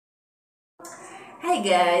Hi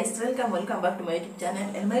guys, welcome back to my YouTube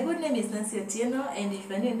channel, and my good name is Nancy Otieno, and if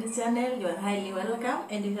you are new in this channel, you are highly welcome,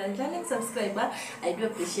 and if you are a returning subscriber, I do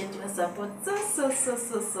appreciate your support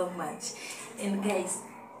so much. And guys,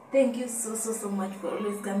 thank you so much for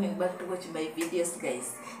always coming back to watch my videos,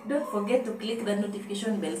 guys. Don't forget to click that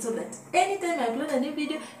notification bell so that anytime I upload a new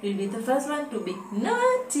video, you'll be the first one to be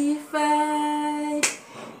notified.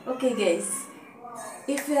 Okay guys,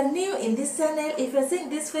 if you are new in this channel, if you are seeing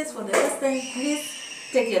this face for the first time, please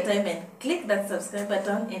take your time and click that subscribe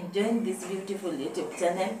button and join this beautiful YouTube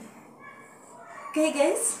channel. Okay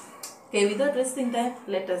guys, okay, without wasting time,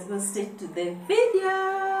 let us go straight to the video.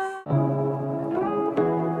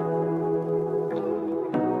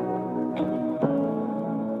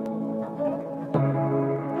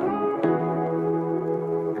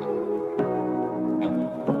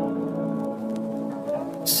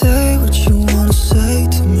 Say what you wanna say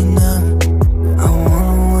to me now. I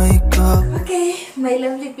wanna wake up. Okay, my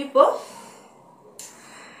lovely people,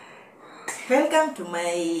 welcome to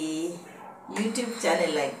my YouTube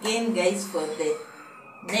channel again, guys, for the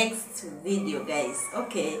next video, guys.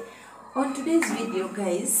 Okay, on today's video,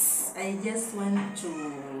 guys, I just want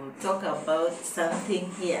to talk about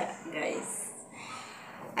something here, guys.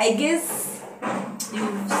 I guess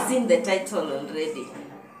you've seen the title already.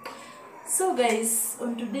 So guys,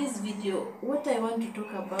 on today's video, what I want to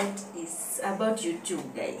talk about is about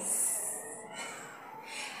YouTube, guys.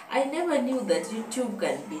 I never knew that YouTube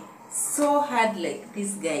can be so hard like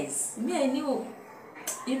this, guys. Me, I knew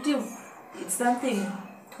YouTube, it's something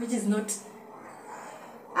which is not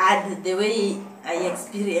hard the way I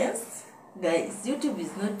experienced. Guys, YouTube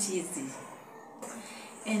is not easy.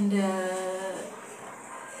 And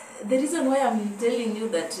the reason why I'm telling you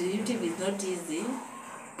that YouTube is not easy,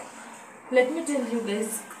 let me tell you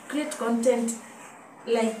guys, create content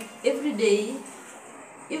like every day,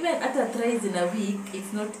 even at a thrice in a week,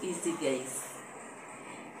 it's not easy, guys.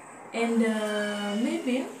 And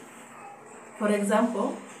maybe, for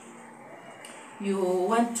example, you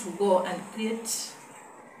want to go and create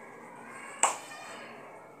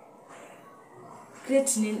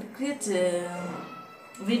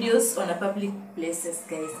videos on a public places,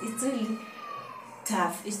 guys. It's really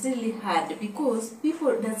tough, it's really hard because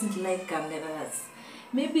people doesn't like cameras.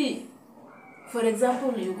 Maybe, for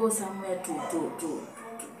example, you go somewhere to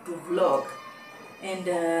vlog, and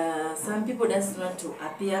some people doesn't want to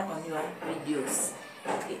appear on your videos.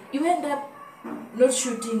 You end up not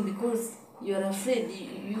shooting because you're afraid,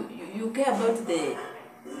 you care about the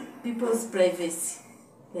people's privacy,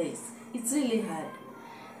 guys. It's really hard.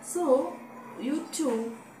 So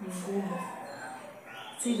YouTube ni ngumu,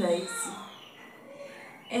 si rahisi.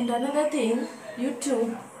 And another thing,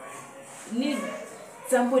 YouTube need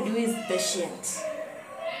somebody who is patient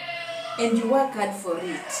and you work hard for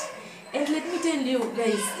it. And let me tell you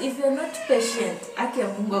guys, if you're not patient, aki ya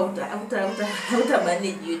Mungu hauta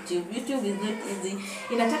manage YouTube. YouTube is not easy.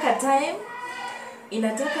 Inataka time,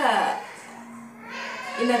 inataka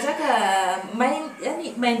mind,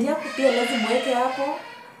 yani mind yako pia lazima uweke hapo.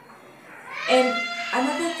 And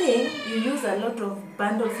another thing, you use a lot of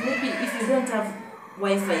bundles. Maybe if you don't have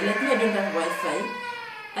Wi-Fi, like me, I don't have Wi-Fi,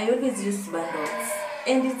 I always use bundles,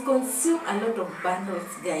 and it consumes a lot of bundles,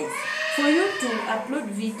 guys. For you to upload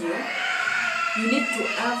video, you need to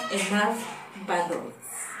have enough bundles.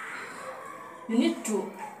 You need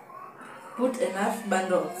to put enough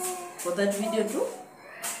bundles for that video to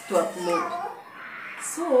upload.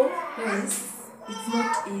 So guys, it's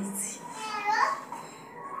not easy.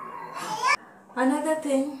 Another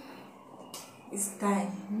thing is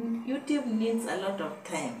time. YouTube needs a lot of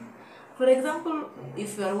time. For example,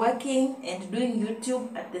 if you are working and doing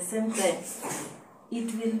YouTube at the same time,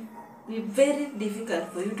 it will be very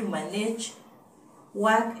difficult for you to manage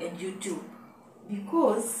work and YouTube,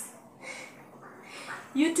 because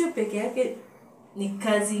YouTube peke yake ni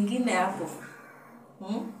kazi ingine hapo.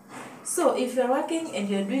 So if you are working and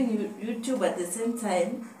you are doing YouTube at the same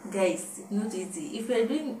time, guys, it's not easy. If you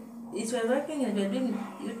are working and you are doing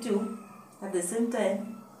YouTube at the same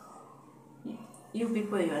time, you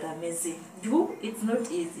people, you are amazing. It's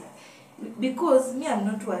not easy, because me, I'm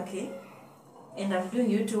not working and I'm doing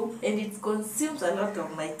YouTube, and it consumes a lot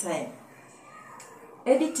of my time.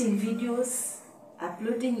 Editing videos,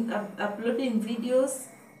 uploading videos,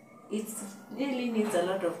 it really needs a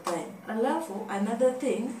lot of time. Alafu, another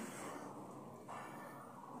thing,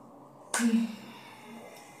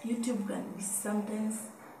 YouTube can be sometimes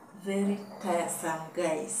very tiresome,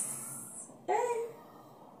 guys.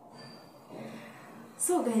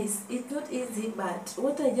 So guys, it's not easy, but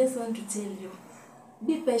what I just want to tell you,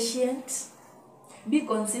 be patient, be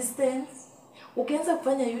consistent, Ukianza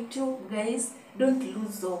kufanya YouTube, guys, don't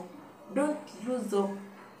lose hope. Don't lose hope.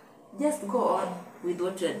 Just go on with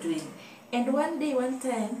what you are doing. And one day, one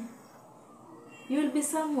time, you will be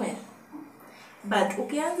somewhere. But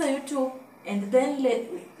ukianza YouTube and then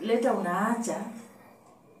later unaacha,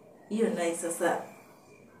 hiyo nayo sasa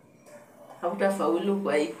hautafaulu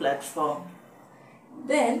kwa hii platform.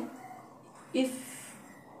 Then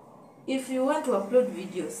if you want to upload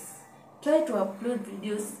videos, try to upload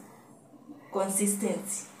videos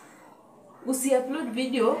consistency. Usi-upload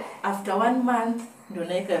video after 1 month ndio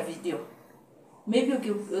unaweka video. Maybe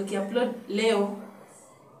uki-upload leo,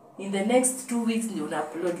 in the next 2 weeks ndio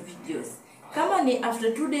una-upload videos. Kama ni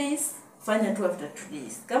after 2 days, fanya tu after 2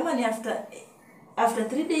 days. Kama ni after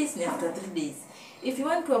 3 days, ni after 3 days. If you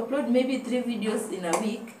want to upload maybe 3 videos in a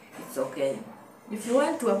week, it's okay. If you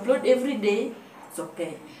want to upload every day, it's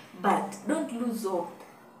okay. But don't lose hope.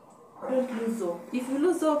 Don't lose hope. If you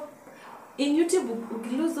lose hope, in YouTube,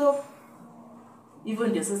 if you lose hope,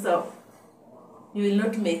 even yourself, you will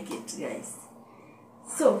not make it, guys.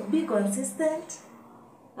 So, be consistent.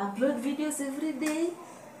 Upload videos every day.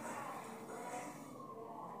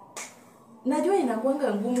 Najua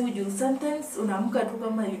inakuanga ngumu juu sometimes unaamka tu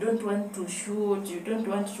kama you don't want to shoot, you don't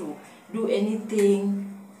want to do anything.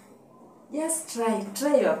 Just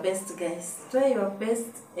try your best, guys. Try your best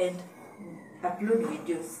and upload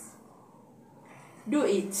videos. Do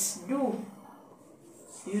it.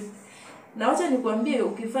 Na wacha nikwambie,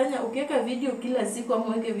 ukiweka video kila siku ama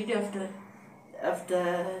uweke video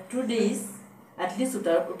after 2 days, at least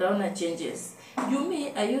utaona changes.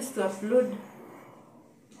 Me, I used to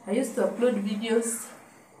upload videos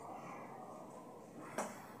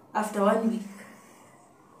after 1 week.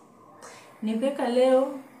 Niweka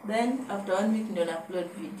leo, then after 1 week ndio na upload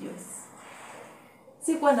videos.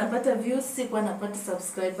 Sikuwa napata views, sikuwa napata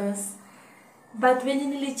subscribers. But when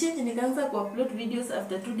nilichange nikaanza ku-upload videos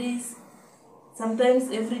after 2 days,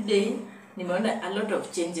 sometimes every day, nimeona a lot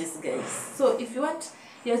of changes, guys. So if you want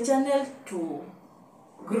your channel to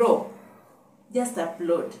grow, just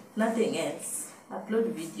upload, nothing else.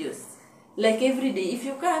 Upload videos like every day. If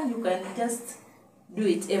you can just do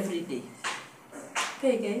it every day.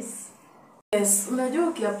 Okay, guys. Yes, unajua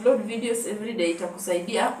uki-upload videos every day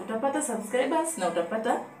itakusaidia, utapata subscribers na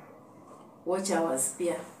utapata watch hours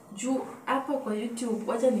pia. Juu hapa kwa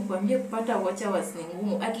YouTube, wacha nikwambie, kupata watch hours ni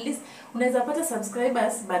ngumu. At least unaweza pata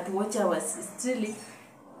subscribers, but watch hours is really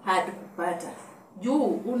hard kupata. Juu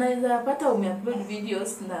unaweza pata ume-upload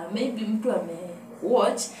videos na maybe mtu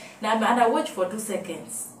watch na ana watch for 2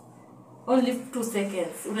 seconds, only 2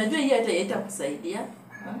 seconds. Unajua hii hata itakusaidia.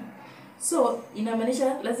 So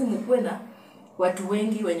inamaanisha lazima ukuwe na watu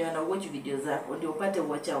wengi wenye wana watch video zako ndio upate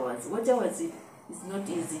watch hours. Watch hours is not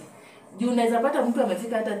easy. Juu unaweza pata mtu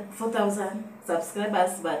amefika hata 4000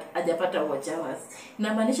 subscribers but hajapata watch hours.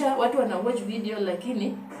 Inamaanisha watu wana watch video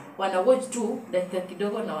lakini wana watch tu dakika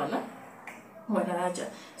kidogo na wanaacha.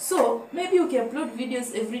 So maybe you can upload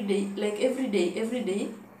videos every day, like every day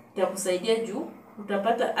itakusaidia juu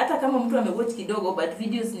utapata, hata kama mtu amewatch kidogo but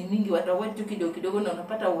videos ni mingi, watawatch tu kidogo na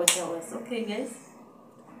unapata watch hours. Okay, guys.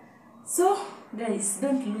 So guys,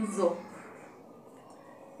 don't lose hope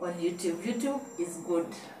on YouTube. YouTube is good.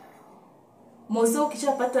 Moso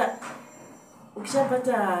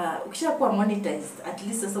ukishakuwa monetized, at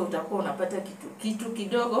least sasa utakuwa unapata kitu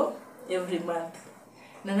kidogo every month.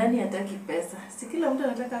 Na nani hataki pesa? Si kila mtu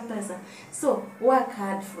anataka pesa. So, work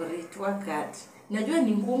hard for it. Work hard. Najua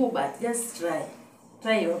ni ngumu, but just try.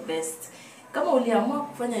 Try your best. Kama uliamua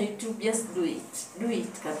kufanya YouTube, just do it. Do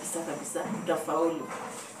it kabisa. Utafaulu.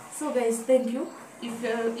 So guys, thank you.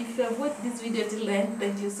 If you have watched this video till the end,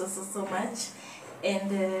 thank you so much.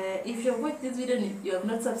 And if you have watched this video and you have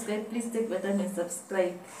not subscribed, please take your time and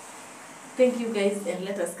subscribe. Thank you, guys, and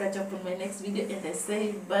let us catch up on my next video. And I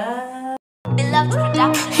say bye.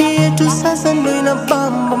 Here to sasa ndo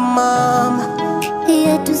inabamba